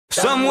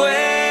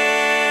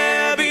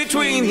Somewhere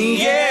between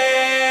the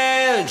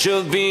edge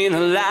of being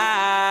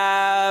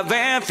alive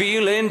and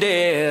feeling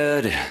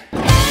dead.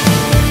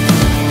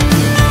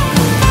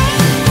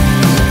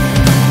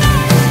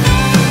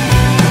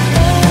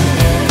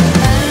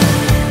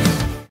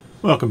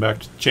 Welcome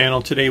back to the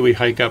channel. Today we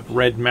hike up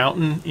Red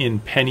Mountain in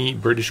Penny,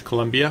 British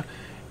Columbia.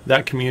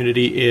 That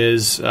community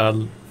is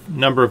a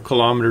number of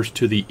kilometers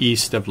to the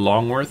east of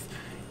Longworth.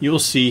 You'll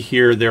see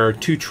here there are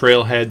two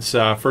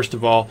trailheads. First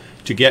of all,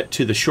 to get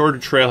to the shorter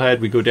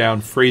trailhead, we go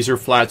down Fraser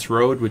Flats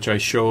Road, which I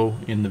show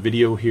in the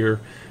video here.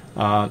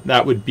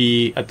 That would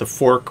be at the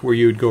fork where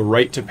you would go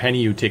right to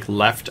Penny. You would take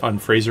left on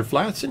Fraser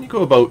Flats, and you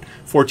go about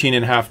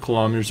 14.5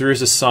 kilometers. There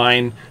is a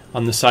sign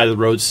on the side of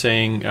the road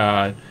saying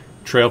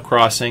trail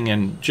crossing,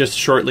 and just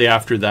shortly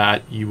after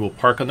that, you will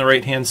park on the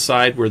right-hand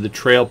side where the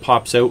trail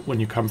pops out when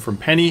you come from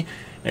Penny.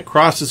 It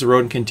crosses the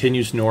road and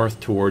continues north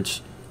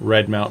towards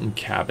Red Mountain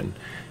Cabin.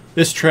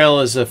 This trail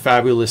is a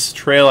fabulous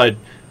trail. I'd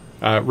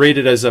rate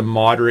it as a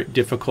moderate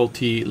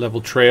difficulty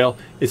level trail.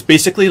 It's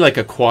basically like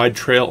a quad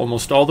trail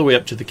almost all the way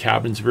up to the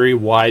cabins. Very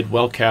wide,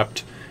 well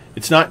kept.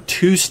 It's not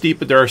too steep,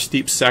 but there are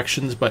steep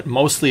sections, but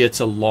mostly it's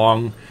a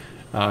long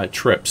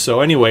trip. So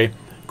anyway,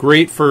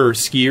 great for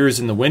skiers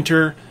in the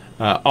winter.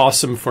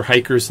 Awesome for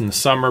hikers in the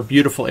summer.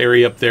 Beautiful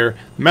area up there.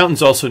 The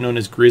mountain's also known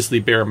as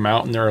Grizzly Bear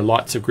Mountain. There are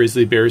lots of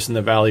grizzly bears in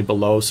the valley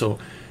below, so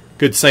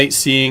good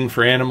sightseeing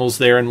for animals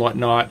there and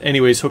whatnot.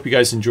 Anyways, hope you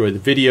guys enjoy the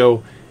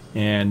video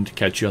and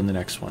catch you on the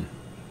next one.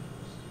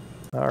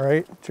 All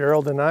right,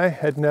 Gerald and I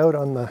heading out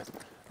on the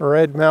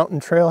Red Mountain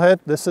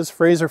Trailhead. This is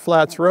Fraser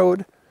Flats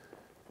Road,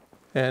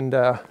 and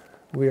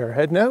we are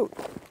heading out.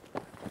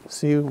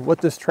 See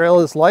what this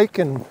trail is like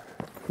and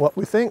what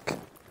we think.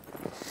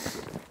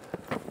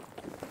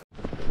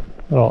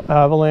 Little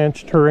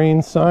avalanche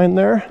terrain sign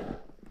there.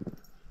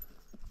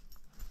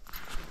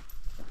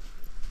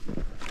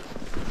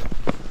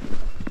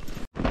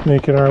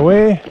 Making our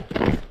way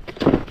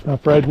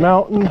up Red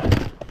Mountain.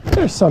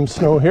 There's some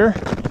snow here.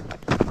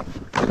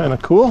 Kind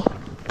of cool.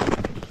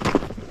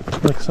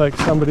 Looks like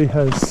somebody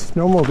has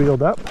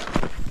snowmobiled up.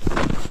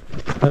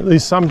 At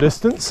least some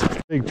distance.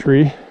 Big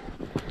tree.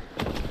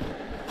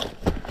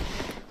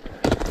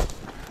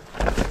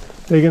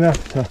 Big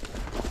enough to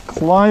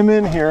climb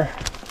in here.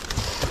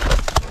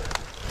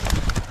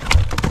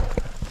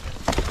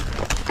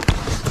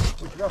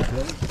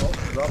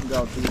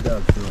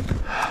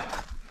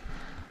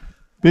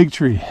 Big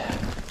tree.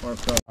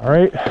 All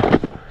right.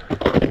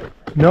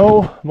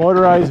 No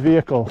motorized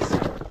vehicles.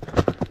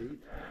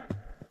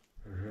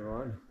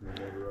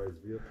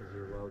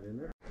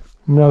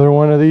 Another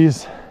one of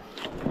these.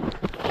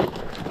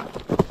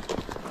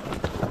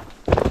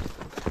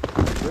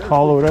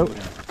 Hollowed out.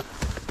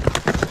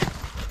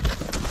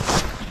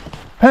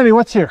 Penny,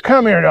 what's here?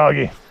 Come here,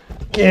 doggy.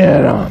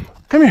 Get him.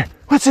 Come here.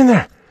 What's in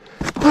there?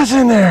 What's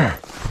in there?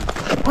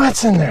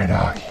 What's in there,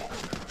 doggy?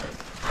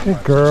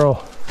 Good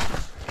girl.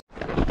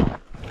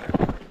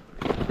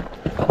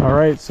 All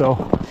right,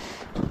 so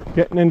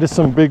getting into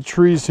some big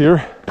trees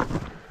here.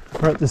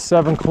 We're at the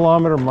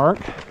 7-kilometer mark.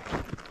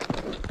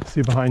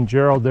 See behind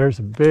Gerald, there's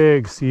a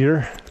big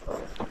cedar.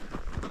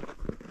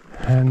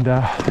 And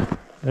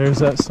there's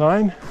that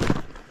sign.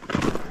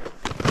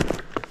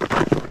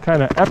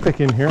 Kind of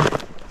epic in here.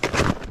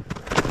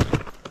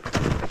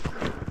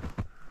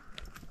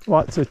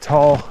 Lots of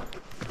tall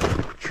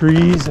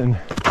trees and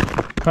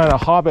kind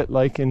of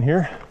hobbit-like in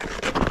here.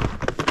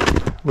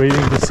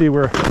 Waiting to see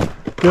where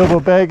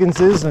Bilbo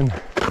Baggins is and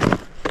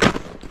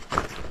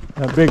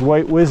that big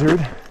white wizard,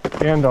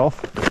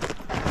 Gandalf.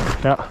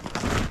 Yeah,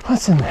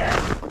 what's in there?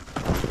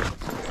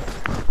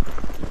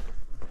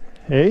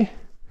 Hey,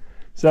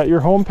 is that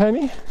your home,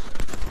 Penny?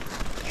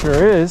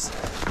 Sure is.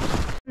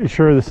 Pretty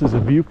sure this is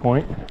a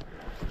viewpoint,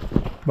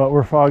 but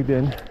we're fogged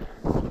in.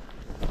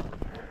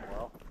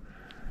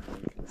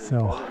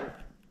 So,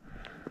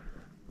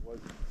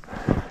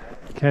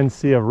 can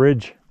see a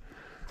ridge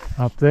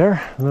up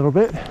there a little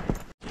bit.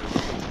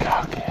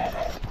 Go get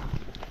it.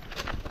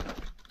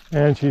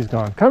 And she's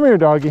gone. Come here,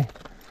 doggy.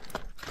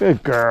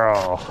 Good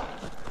girl.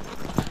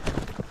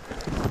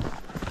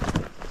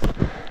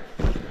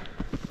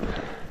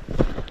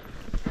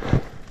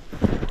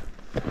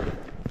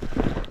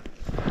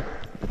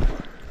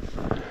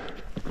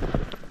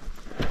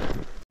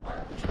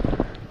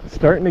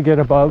 Starting to get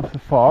above the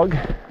fog.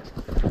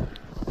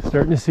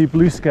 Starting to see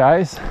blue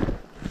skies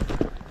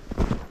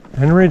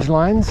and ridge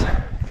lines.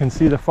 You can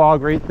see the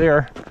fog right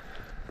there,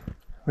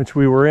 which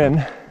we were in,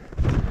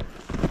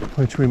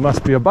 which we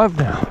must be above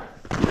now.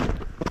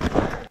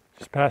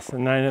 Just past the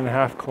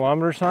 9.5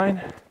 kilometer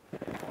sign,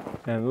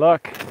 and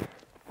look,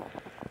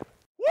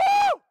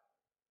 woo!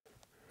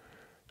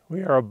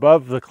 We are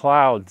above the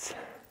clouds.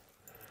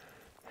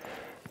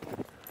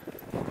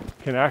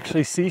 Can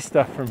actually see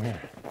stuff from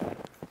here.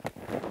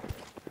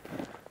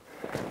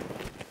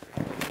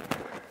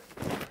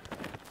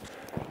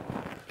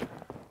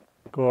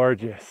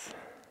 Gorgeous.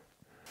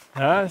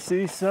 I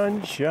see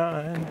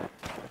sunshine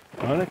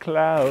on a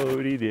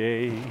cloudy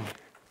day.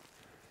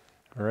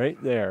 Right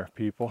there,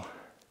 people.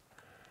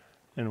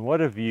 And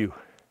what a view.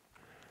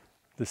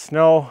 the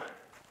snow,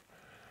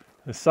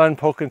 the sun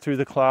poking through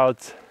the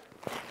clouds.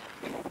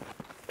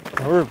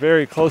 We're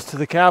very close to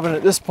the cabin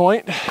at this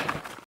point.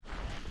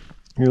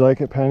 You like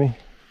it, Penny?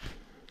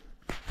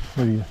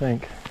 What do you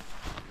think?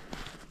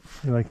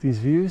 You like these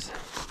views?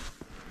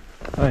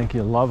 I think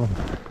you'll love them.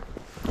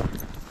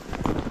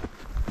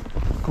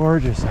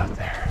 Gorgeous out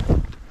there.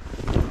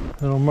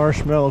 Little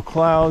marshmallow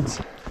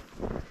clouds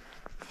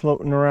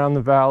floating around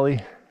the valley.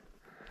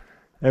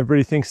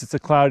 Everybody thinks it's a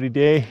cloudy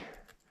day,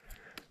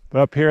 but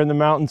up here in the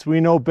mountains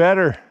we know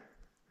better.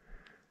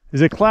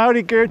 Is it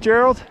cloudy,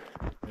 Gerald?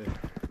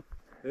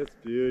 It's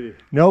beauty.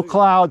 No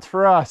clouds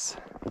for us.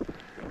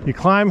 You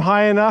climb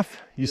high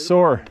enough, you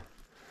soar.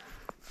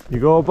 You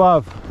go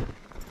above.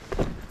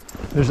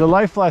 There's a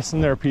life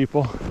lesson there,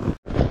 people.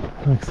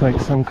 Looks like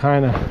some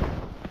kind of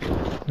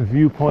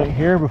viewpoint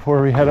here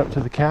before we head up to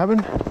the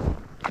cabin.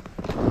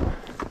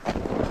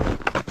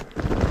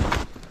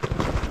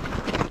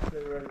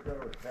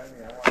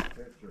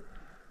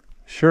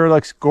 Sure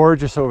looks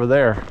gorgeous over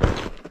there.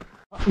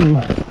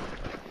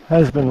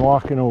 Has been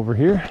walking over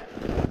here.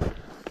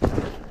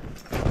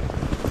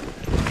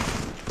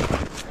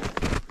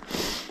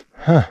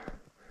 Huh.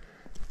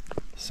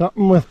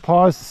 Something with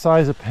paws the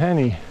size of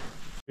penny.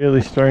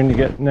 Really starting to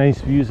get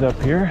nice views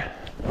up here.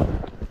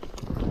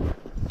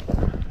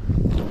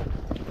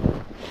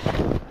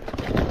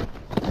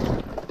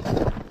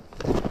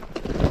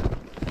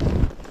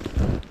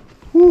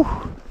 Whew.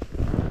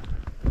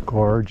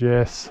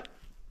 Gorgeous.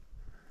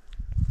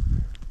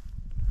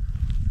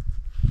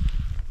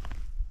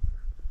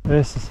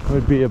 This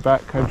would be a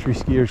backcountry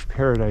skier's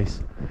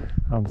paradise,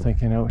 I'm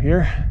thinking, out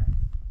here.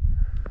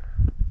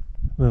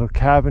 Little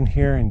cabin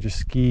here and just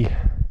ski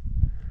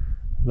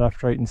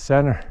left, right, and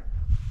center.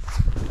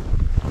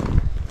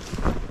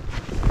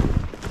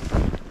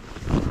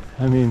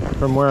 I mean,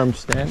 from where I'm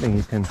standing,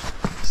 you can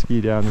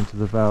ski down into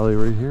the valley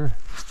right here.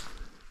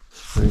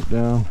 Straight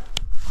down.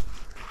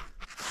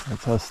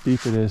 That's how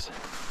steep it is.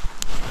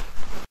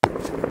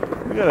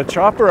 We got a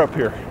chopper up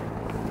here.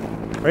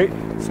 Right,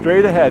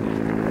 straight ahead.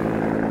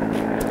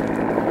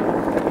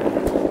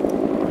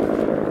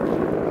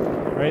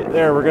 Right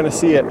there, we're gonna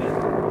see it.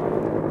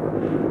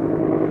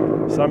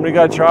 Somebody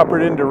got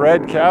choppered into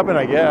red cabin,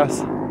 I guess.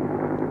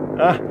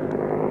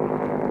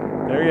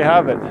 There you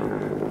have it.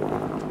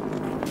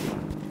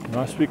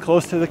 Must be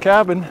close to the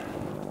cabin.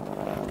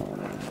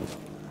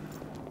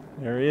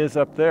 There he is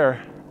up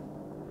there.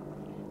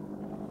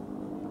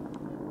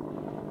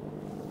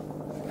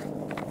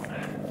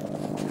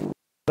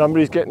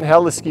 Somebody's getting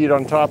hella skied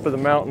on top of the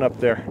mountain up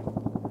there.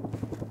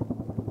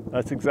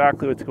 That's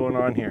exactly what's going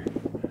on here.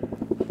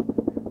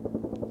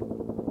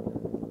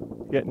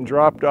 Getting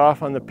dropped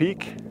off on the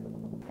peak.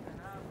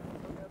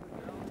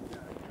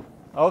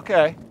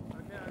 Okay.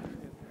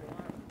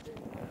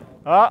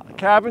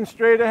 Cabin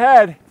straight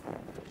ahead.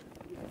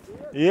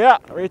 Yeah,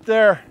 right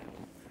there.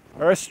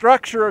 Or a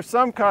structure of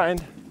some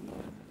kind.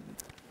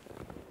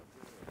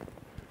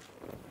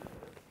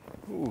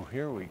 Ooh,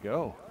 here we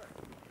go.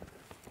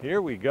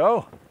 Here we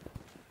go.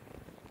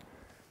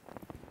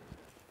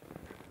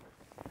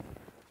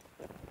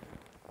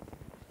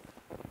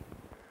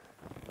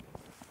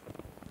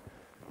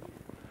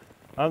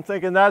 I'm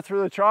thinking that's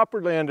where the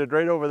chopper landed,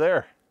 right over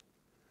there.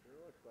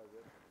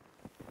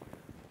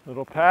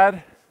 Little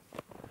pad.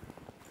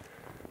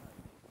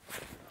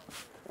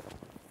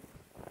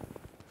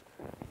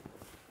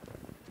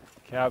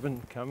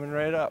 Cabin coming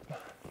right up.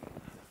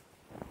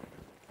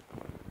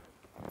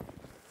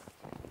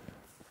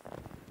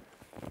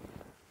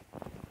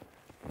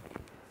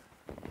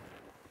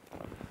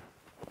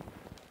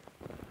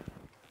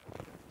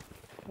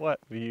 What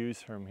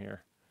views from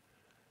here.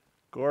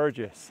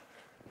 Gorgeous.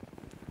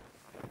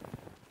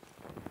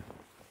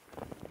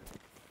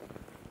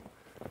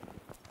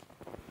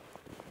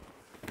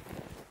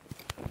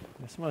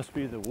 This must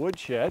be the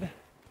woodshed,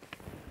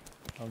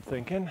 I'm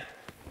thinking.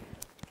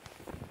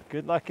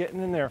 Good luck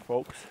getting in there,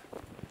 folks.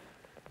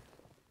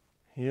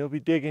 You'll be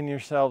digging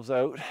yourselves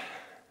out.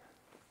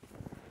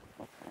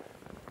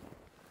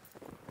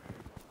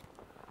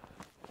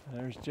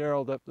 There's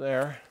Gerald up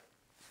there.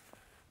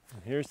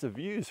 And here's the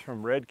views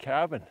from Red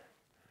Cabin.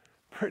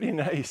 Pretty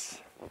nice,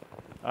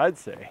 I'd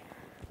say.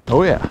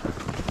 Oh yeah.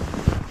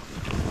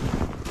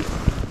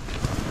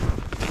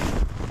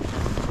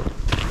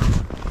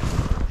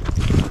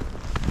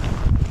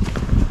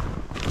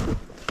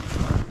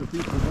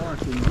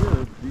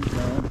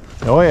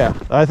 Oh yeah,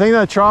 I think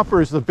that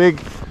chopper is the big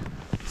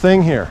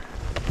thing here.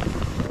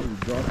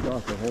 Dropped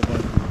off a whole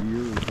bunch of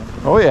gear or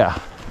something. Oh yeah.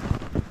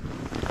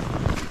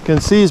 You can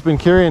see he's been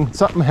carrying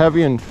something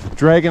heavy and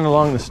dragging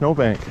along the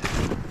snowbank.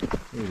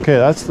 Okay,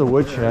 that's the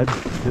wood shed.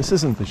 This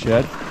isn't the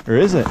shed, or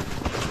is it?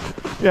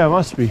 Yeah, it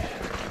must be.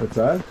 What's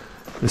that?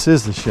 This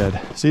is the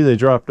shed. See, they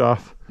dropped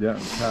off. Yeah,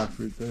 half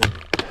right there.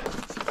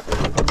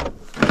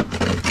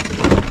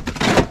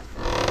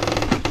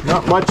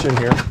 Not much in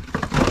here.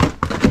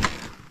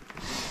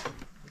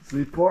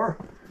 Sleep 4?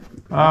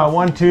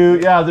 1, 2,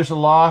 yeah, there's a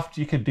loft.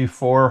 You could do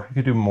 4, you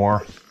could do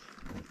more.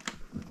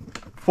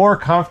 4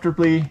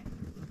 comfortably,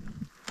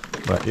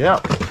 but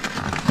yeah.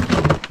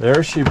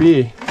 There she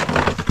be.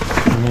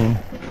 I mean,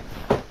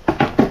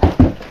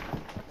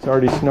 it's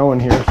already snowing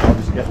here, so I'll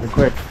just get the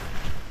quick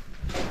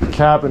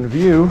cabin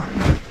view.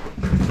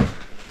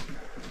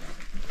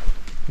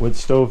 Wood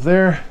stove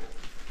there.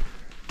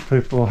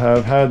 People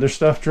have had their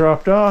stuff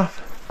dropped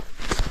off.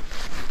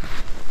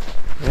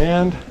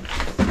 And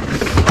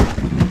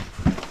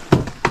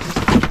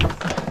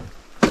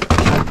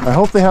I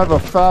hope they have a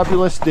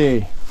fabulous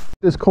day.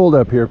 It's cold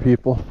up here,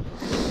 people.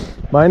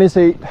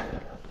 -8.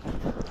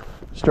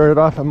 Started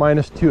off at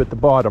 -2 at the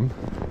bottom.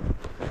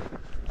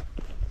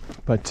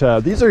 But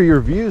these are your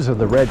views of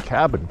the red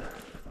cabin.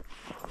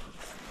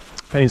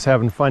 Penny's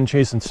having fun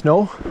chasing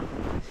snow.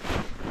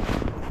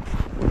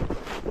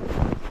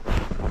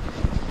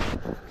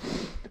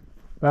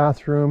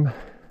 Bathroom,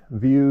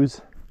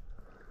 views,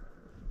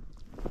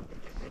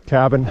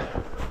 cabin.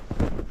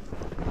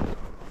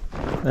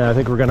 And I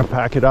think we're gonna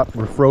pack it up.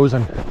 We're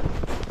frozen.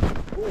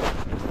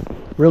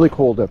 Really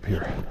cold up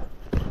here.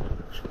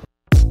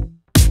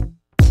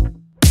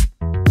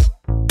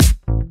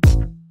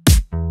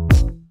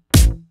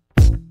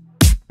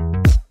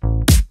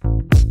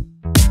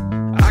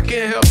 I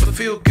can't help but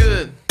feel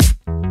good.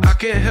 I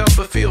can't help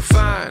but feel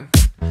fine.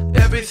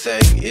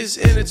 Everything is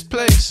in its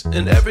place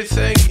and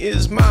everything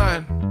is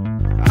mine.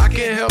 I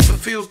can't help but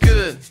feel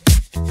good.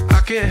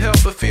 I can't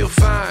help but feel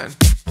fine.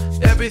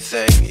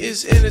 Everything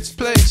is in its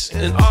place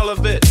and all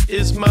of it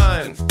is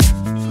mine.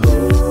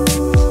 Ooh,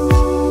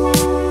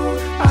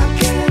 I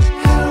can't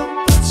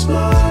help but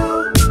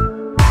smile.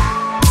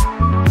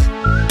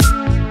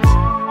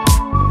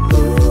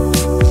 Ooh,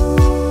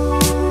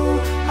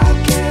 I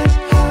can't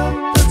help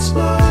but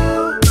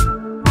smile.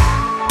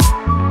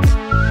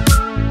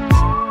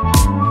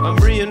 I'm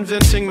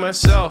reinventing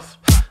myself.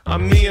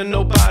 I'm me and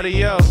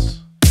nobody else.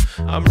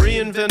 I'm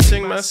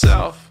reinventing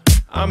myself.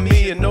 I'm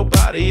me and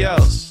nobody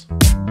else.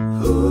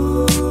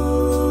 Ooh,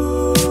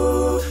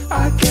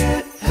 I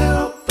can't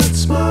help but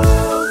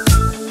smile.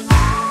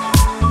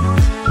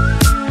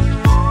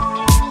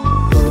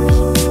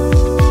 Ooh,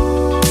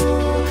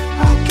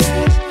 I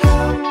can't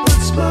help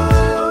but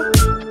smile.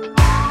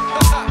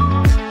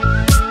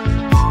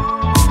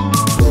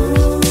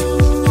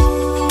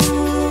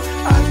 Ooh,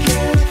 I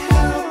can't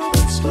help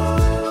but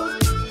smile.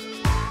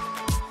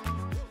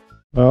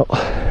 Well,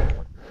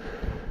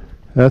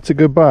 that's a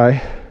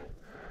goodbye.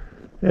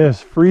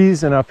 It's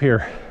freezing up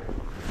here.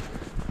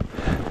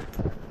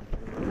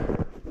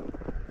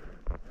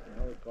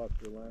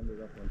 Helicopter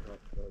landed up on top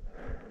of that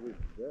roof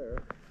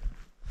there.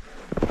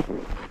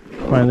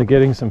 Finally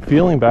getting some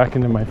feeling back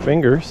into my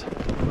fingers.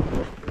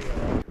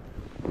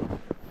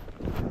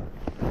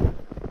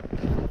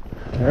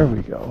 There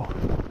we go.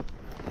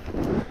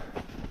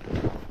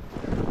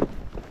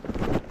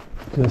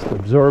 Just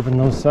absorbing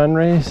those sun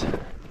rays.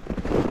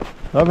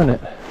 Loving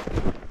it.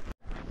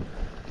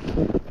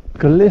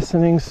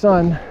 Glistening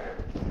sun.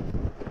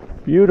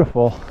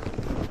 Beautiful.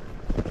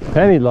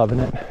 Penny loving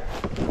it.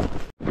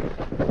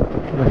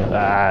 Look at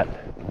that.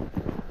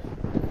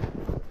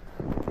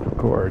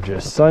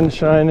 Gorgeous sun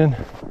shining.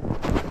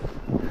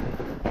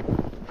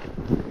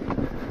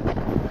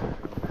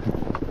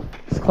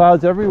 There's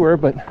clouds everywhere,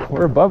 but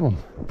we're above them.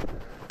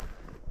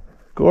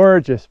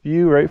 Gorgeous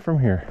view right from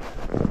here.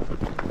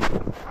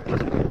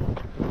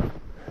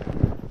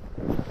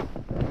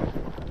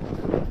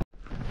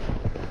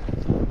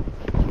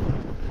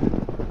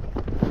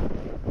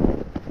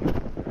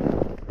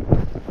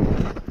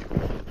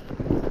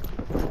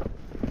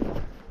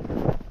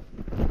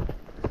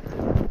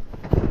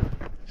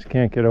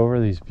 Can't get over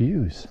these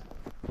views.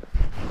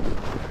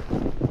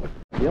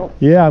 Yep.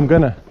 Yeah, I'm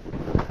gonna.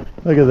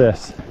 Look at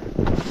this.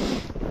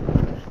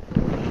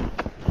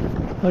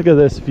 Look at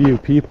this view,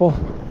 people.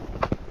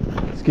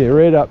 Let's get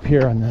right up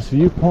here on this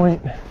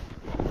viewpoint.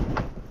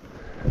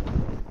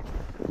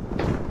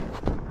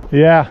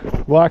 Yeah,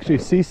 we'll actually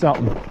see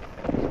something.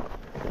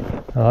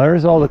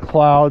 There's all the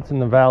clouds in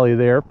the valley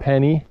there.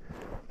 Penny,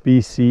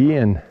 BC,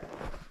 and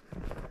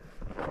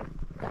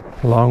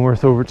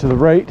Longworth over to the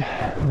right.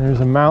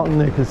 There's a mountain.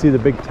 You can see the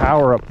big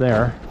tower up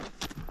there.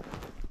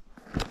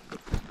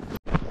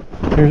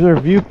 Here's our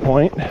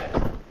viewpoint.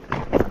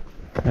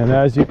 And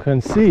as you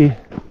can see,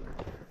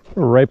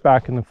 we're right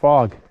back in the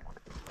fog.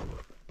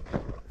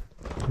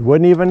 You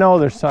wouldn't even know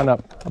there's sun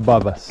up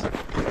above us.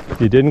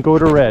 You didn't go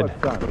to red.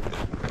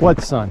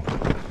 What sun?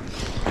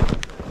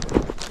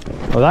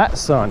 Well, that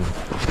sun.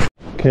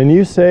 Can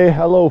you say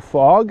hello,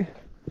 fog?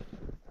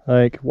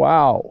 Like,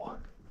 wow.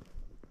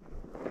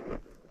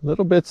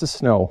 Little bits of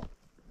snow.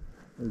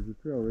 There's a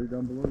trail right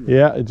down below you.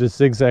 Yeah, it just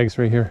zigzags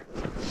right here.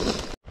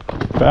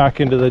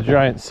 Back into the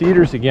giant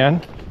cedars again.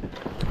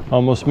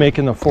 Almost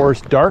making the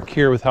forest dark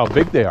here with how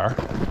big they are.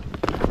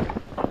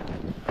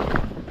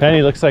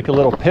 Penny looks like a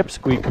little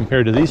pipsqueak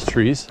compared to these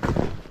trees.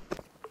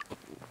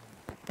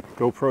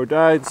 GoPro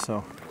died,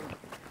 so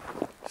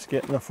just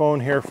getting the phone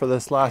here for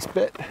this last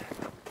bit.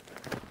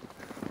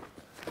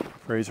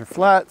 Fraser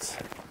Flats.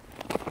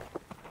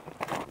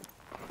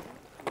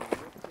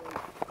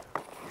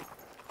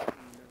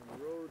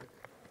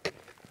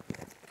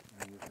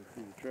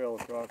 Trail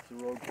across the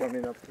road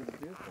coming up to the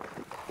viewpoint.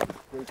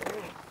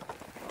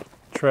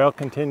 Trail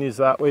continues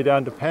that way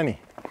down to Penny.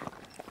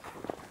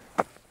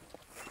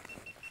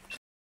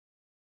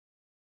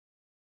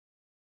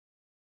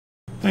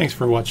 Thanks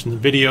for watching the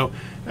video.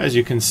 As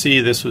you can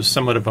see, this was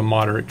somewhat of a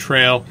moderate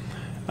trail.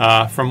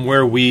 From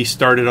where we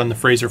started on the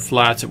Fraser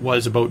Flats, it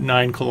was about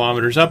 9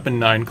 kilometers up and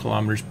 9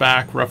 kilometers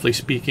back, roughly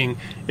speaking.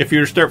 If you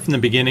were to start from the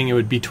beginning, it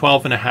would be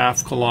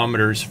 12.5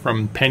 kilometers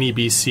from Penny,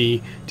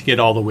 BC to get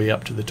all the way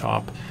up to the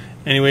top.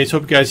 Anyways,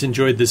 hope you guys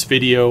enjoyed this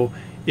video.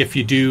 If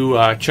you do,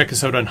 check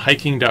us out on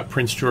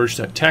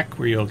hiking.princegeorge.tech,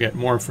 where you'll get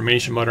more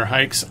information about our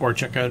hikes, or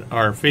check out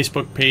our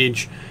Facebook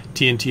page,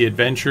 TNT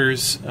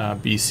Adventures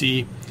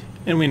BC.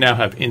 And we now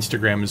have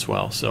Instagram as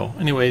well. So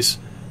anyways,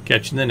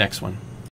 catch you in the next one.